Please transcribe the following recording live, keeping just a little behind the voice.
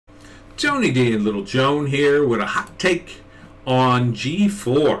Tony D and Little Joan here with a hot take on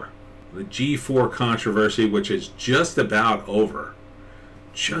G4. The G4 controversy, which is just about over.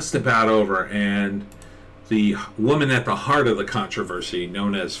 Just about over. And the woman at the heart of the controversy,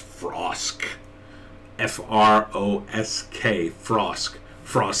 known as Frosk. F-R-O-S-K. Frosk.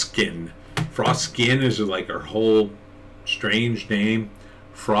 Froskin. Froskin is like her whole strange name.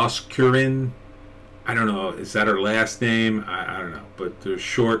 Froskurin. I don't know, is that her last name? I don't know, but they're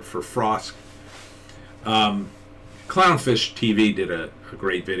short for Frosk. Clownfish TV did a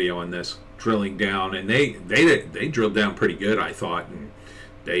great video on this, drilling down, and they drilled down pretty good, I thought, and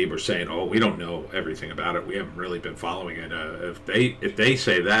they were saying, oh, we don't know everything about it, we haven't really been following it. If they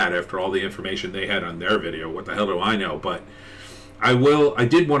say that after all the information they had on their video, what the hell do I know? But I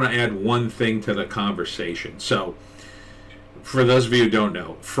did want to add one thing to the conversation. So, for those of you who don't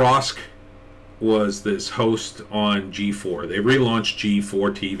know, Frosk was this host on G4. They relaunched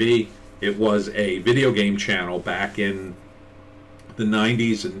G4 TV. It was a video game channel back in the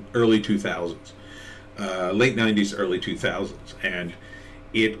 90s and early 2000s. Late 90s, early 2000s. And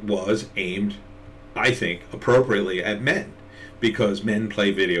it was aimed, I think, appropriately at men, because men play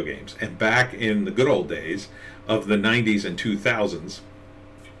video games. And back in the good old days of the 90s and 2000s,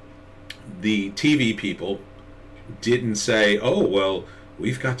 the TV people didn't say, oh, well,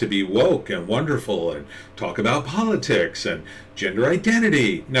 we've got to be woke and wonderful and talk about politics and gender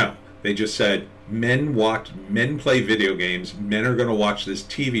identity. No, they just said, men play video games, men are going to watch this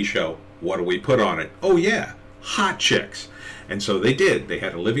TV show. What do we put on it? Oh yeah, hot chicks. And so they did. They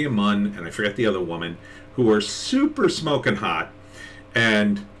had Olivia Munn and I forget the other woman, who were super smoking hot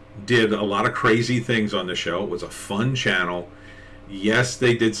and did a lot of crazy things on the show. It was a fun channel. Yes,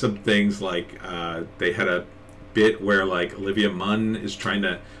 they did some things like they had a bit where like Olivia Munn is trying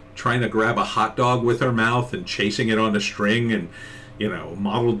to grab a hot dog with her mouth and chasing it on a string, and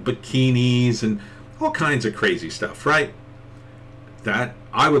modeled bikinis and all kinds of crazy stuff, right? That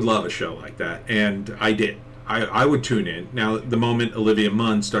I would love a show like that, and I did. I would tune in. Now, the moment Olivia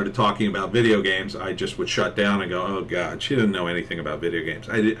Munn started talking about video games, I just would shut down and go, oh God, she didn't know anything about video games.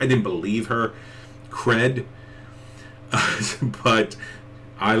 I didn't believe her cred, but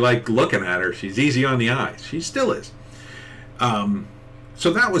I like looking at her. She's easy on the eyes. She still is.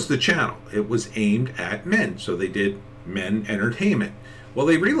 So that was the channel. It was aimed at men. So they did men entertainment. Well,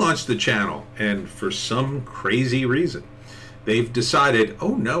 they relaunched the channel, and for some crazy reason, they've decided,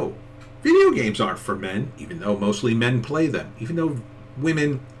 oh no, video games aren't for men, even though mostly men play them. Even though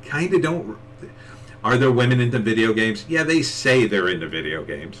women kind of don't. Are there women into video games? Yeah, they say they're into video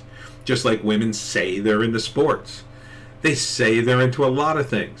games. Just like women say they're into sports. They say they're into a lot of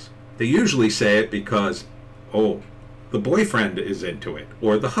things. They usually say it because, oh, the boyfriend is into it,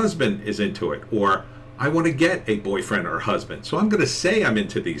 or the husband is into it, or I want to get a boyfriend or husband, so I'm going to say I'm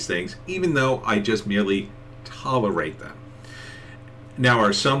into these things, even though I just merely tolerate them. Now,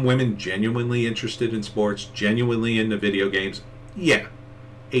 are some women genuinely interested in sports, genuinely into video games? Yeah,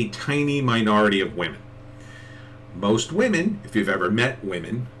 a tiny minority of women. Most women, if you've ever met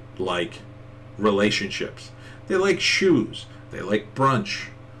women, like relationships. They like shoes, they like brunch,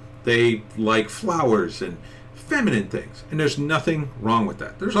 they like flowers and feminine things, and there's nothing wrong with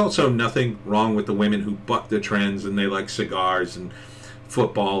that. There's also nothing wrong with the women who buck the trends and they like cigars and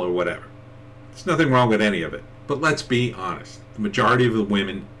football or whatever. There's nothing wrong with any of it. But let's be honest, the majority of the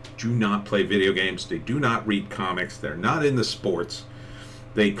women do not play video games, they do not read comics, they're not into sports,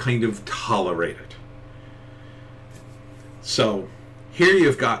 they kind of tolerate it. So here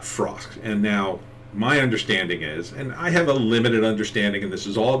you've got Frosk, and now my understanding is, and I have a limited understanding, and this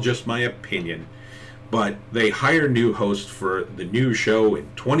is all just my opinion, but they hire new hosts for the new show in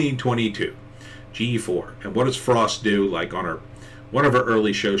 2022, G4. And what does Frost do? Like on one of her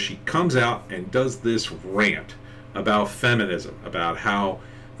early shows, she comes out and does this rant about feminism, about how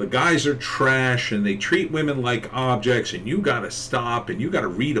the guys are trash and they treat women like objects, and you gotta stop, and you gotta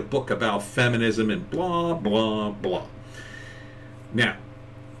read a book about feminism, and blah, blah, blah. Now,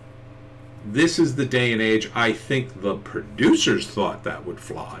 this is the day and age I think the producers thought that would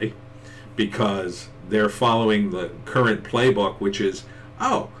fly, because they're following the current playbook, which is,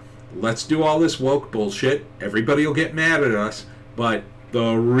 oh, let's do all this woke bullshit, everybody will get mad at us, but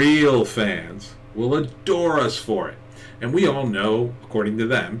the real fans will adore us for it. And we all know, according to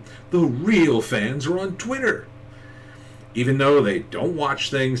them, the real fans are on Twitter. Even though they don't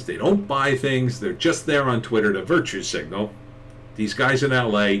watch things, they don't buy things, they're just there on Twitter to virtue signal. These guys in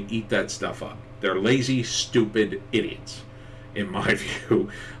LA eat that stuff up. They're lazy, stupid idiots, in my view.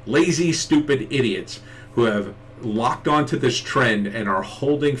 Lazy, stupid idiots who have locked onto this trend and are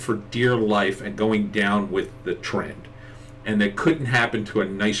holding for dear life and going down with the trend. and it couldn't happen to a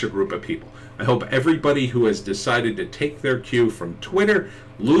nicer group of people. I hope everybody who has decided to take their cue from Twitter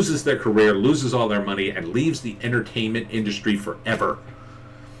loses their career, loses all their money, and leaves the entertainment industry forever,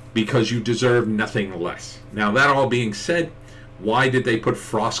 because you deserve nothing less. Now, that all being said, why did they put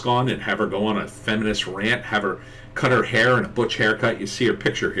Frosk on and have her go on a feminist rant, have her cut her hair in a butch haircut? You see her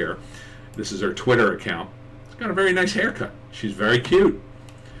picture here. This is her Twitter account. She's got a very nice haircut. She's very cute.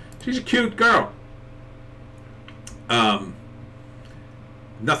 She's a cute girl.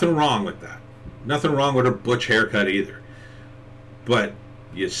 Nothing wrong with that. Nothing wrong with her butch haircut either. But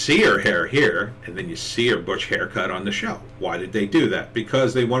you see her hair here, and then you see her butch haircut on the show. Why did they do that?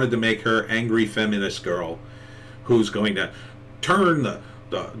 Because they wanted to make her angry feminist girl who's going to turn the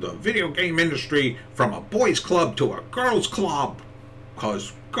video game industry from a boys club to a girls club,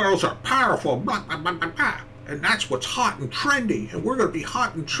 because girls are powerful, blah, blah, blah, blah, blah. And that's what's hot and trendy, and we're going to be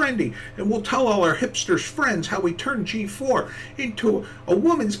hot and trendy, and we'll tell all our hipsters friends how we turned G4 into a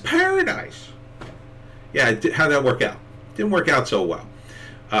woman's paradise. Yeah, how'd that work out? Didn't work out so well.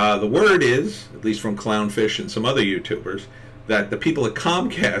 The word is, at least from Clownfish and some other YouTubers, that the people at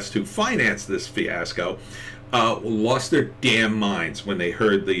Comcast who financed this fiasco lost their damn minds when they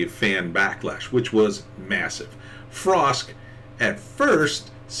heard the fan backlash, which was massive. Frosk, at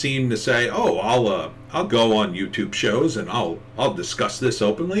first, seemed to say, "Oh, I'll go on YouTube shows and I'll discuss this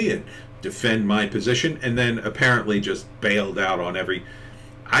openly and defend my position," and then apparently just bailed out on every.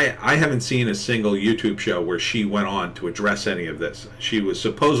 I haven't seen a single YouTube show where she went on to address any of this. She was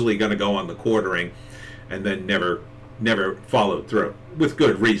supposedly going to go on the quartering, and then never followed through, with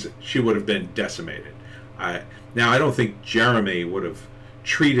good reason. She would have been decimated. Now I don't think Jeremy would have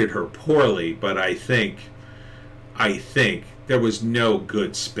treated her poorly, but I think there was no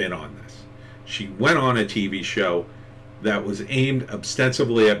good spin on this. She went on a TV show that was aimed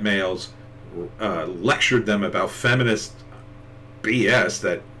ostensibly at males, lectured them about feminist BS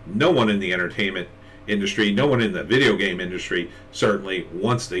that no one in the entertainment industry, no one in the video game industry certainly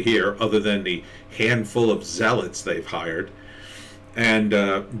wants to hear, other than the handful of zealots they've hired, and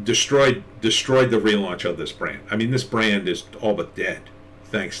destroyed the relaunch of this brand. I mean, this brand is all but dead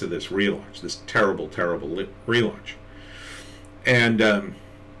thanks to this relaunch, this terrible relaunch. And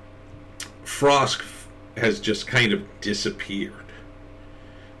Frosk has just kind of disappeared.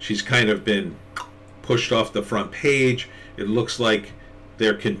 She's kind of been pushed off the front page. It looks like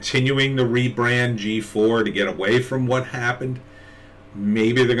they're continuing to rebrand G4 to get away from what happened.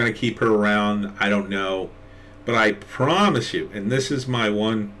 Maybe they're going to keep her around. I don't know. But I promise you, and this is my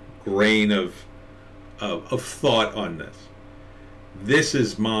one grain of thought on this. This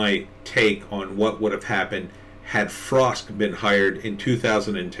is my take on what would have happened had Frosk been hired in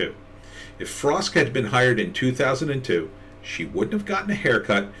 2002. If Frosk had been hired in 2002, she wouldn't have gotten a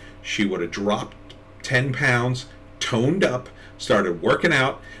haircut. She would have dropped 10 pounds, toned up, started working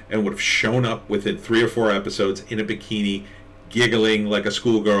out, and would have shown up within 3 or 4 episodes in a bikini, giggling like a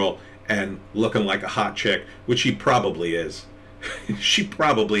schoolgirl and looking like a hot chick, which she probably is. She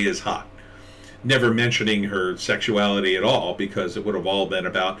probably is hot. Never mentioning her sexuality at all, because it would have all been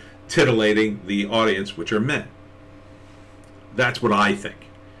about titillating the audience, which are men. That's what I think.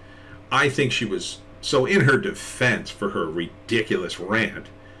 I think she was, so in her defense for her ridiculous rant,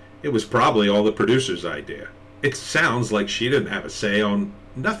 it was probably all the producer's idea. It sounds like she didn't have a say on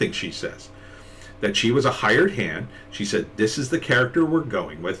nothing she says. That she was a hired hand. She said, this is the character we're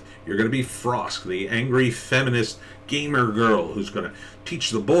going with. You're going to be Frosk, the angry feminist gamer girl who's going to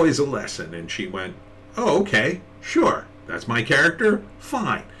teach the boys a lesson. And she went, oh, okay, sure. That's my character?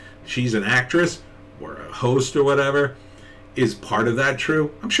 Fine. She's an actress or a host or whatever. Is part of that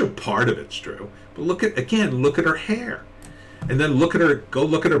true? I'm sure part of it's true. But look at her hair. And then go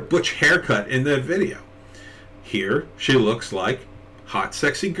look at her butch haircut in the video. Here, she looks like hot,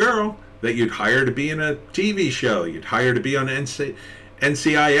 sexy girl that you'd hire to be in a TV show. You'd hire to be on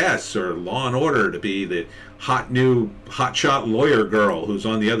NCIS or Law and Order, to be the hot new hotshot lawyer girl who's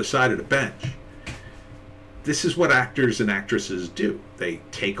on the other side of the bench. This is what actors and actresses do. They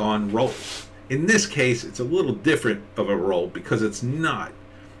take on roles. In this case, it's a little different of a role because it's not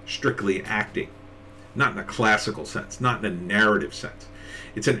strictly acting. Not in a classical sense, not in a narrative sense.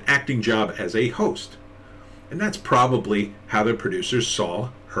 It's an acting job as a host. And that's probably how the producers saw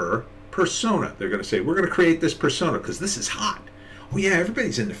her persona. They're going to say, we're going to create this persona because this is hot. Oh yeah,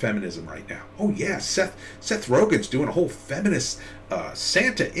 everybody's into feminism right now. Oh yeah, Seth Rogen's doing a whole feminist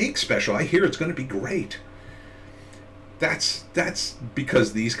Santa Inc. special. I hear it's going to be great. That's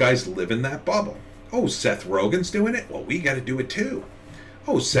because these guys live in that bubble. Oh, Seth Rogen's doing it? Well, we got to do it too.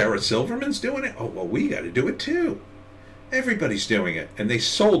 Oh, Sarah Silverman's doing it? Oh, well, we got to do it too. Everybody's doing it. And they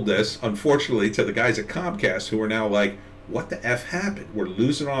sold this, unfortunately, to the guys at Comcast who are now like, what the F happened? We're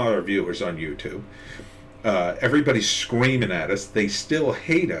losing all our viewers on YouTube. Everybody's screaming at us. They still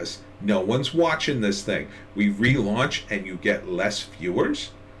hate us. No one's watching this thing. We relaunch and you get less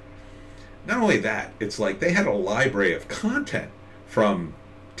viewers. Not only that, it's like they had a library of content from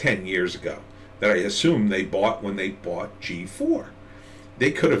 10 years ago that I assume they bought when they bought G4.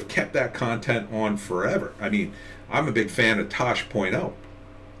 They could have kept that content on forever. I mean, I'm a big fan of Tosh.0.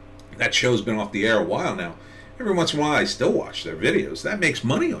 That show's been off the air a while now. Every once in a while I still watch their videos. That makes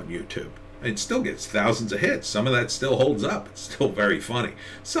money on YouTube. It still gets thousands of hits. Some of that still holds up. It's still very funny.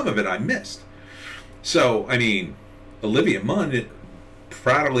 Some of it I missed. So, I mean, Olivia Munn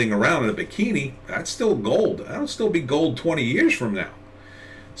prattling around in a bikini, that's still gold. That'll still be gold 20 years from now.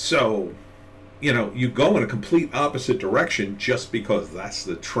 So, you know, you go in a complete opposite direction just because that's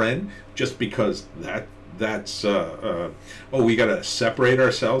the trend, just because that's oh, we got to separate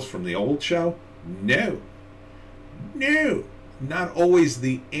ourselves from the old show? No. No. Not always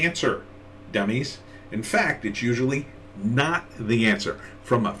the answer, dummies. In fact, it's usually not the answer.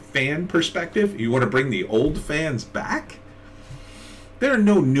 From a fan perspective, you want to bring the old fans back? There are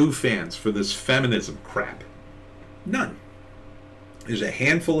no new fans for this feminism crap. None. There's a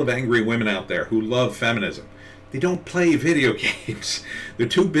handful of angry women out there who love feminism. They don't play video games. They're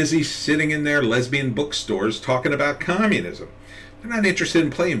too busy sitting in their lesbian bookstores talking about communism. They're not interested in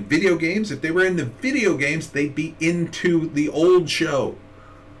playing video games. If they were into video games, they'd be into the old show.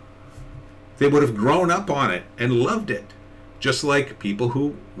 They would have grown up on it and loved it, just like people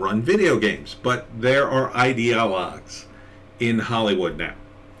who run video games. But there are ideologues in Hollywood now,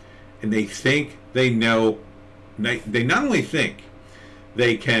 and they think they know. They not only think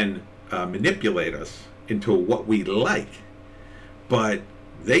they can manipulate us into what we like, but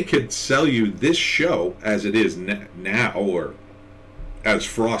they could sell you this show as it is now, or as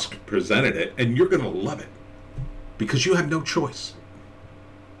Frosk presented it, and you're going to love it because you have no choice.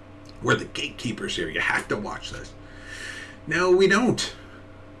 We're the gatekeepers here. You have to watch this. No, we don't.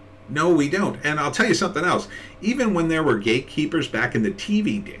 No, we don't. And I'll tell you something else. Even when there were gatekeepers back in the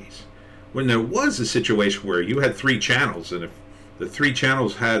TV days, when there was a situation where you had 3 channels, and if the 3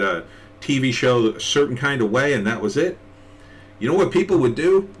 channels had a TV show a certain kind of way and that was it, you know what people would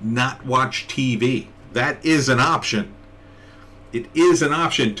do? Not watch TV. That is an option. It is an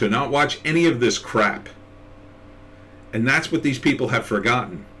option to not watch any of this crap. And that's what these people have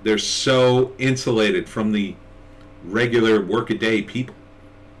forgotten. They're so insulated from the regular workaday people.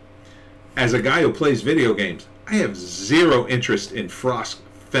 As a guy who plays video games, I have zero interest in Frosk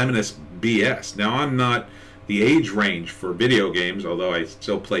feminist BS. Now, I'm not the age range for video games, although I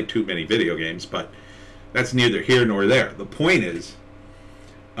still play too many video games, but that's neither here nor there. The point is,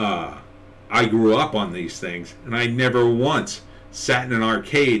 I grew up on these things, and I never once sat in an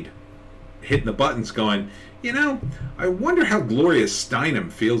arcade hitting the buttons going, you know, I wonder how Gloria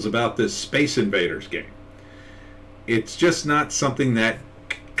Steinem feels about this Space Invaders game. It's just not something that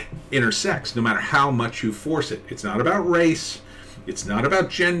intersects, no matter how much you force it. It's not about race. It's not about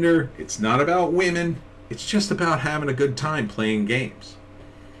gender. It's not about women. It's just about having a good time playing games.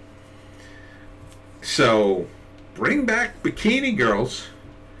 So, bring back Bikini Girls,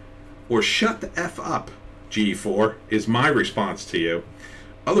 or shut the F up, G4, is my response to you.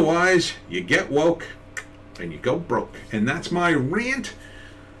 Otherwise, you get woke and you go broke. And that's my rant.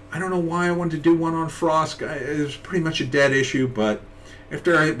 I don't know why I wanted to do one on Frosk. It was pretty much a dead issue, but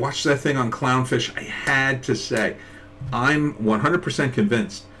after I watched that thing on Clownfish, I had to say, I'm 100%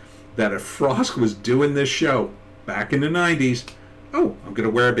 convinced that if Frosk was doing this show back in the 90s, oh, I'm going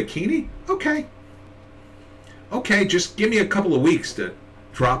to wear a bikini? Okay. Okay, just give me a couple of weeks to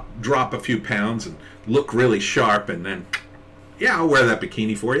drop a few pounds and look really sharp, and then, yeah, I'll wear that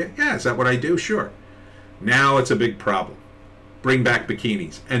bikini for you. Yeah, is that what I do? Sure. Now it's a big problem. Bring back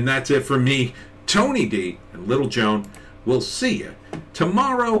bikinis. And that's it for me, Tony D, and Little Joan. We'll see you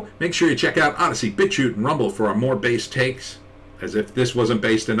tomorrow. Make sure you check out Odysee, Bitchute, and Rumble for our more base takes, as if this wasn't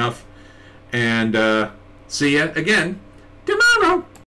based enough. And see you again tomorrow.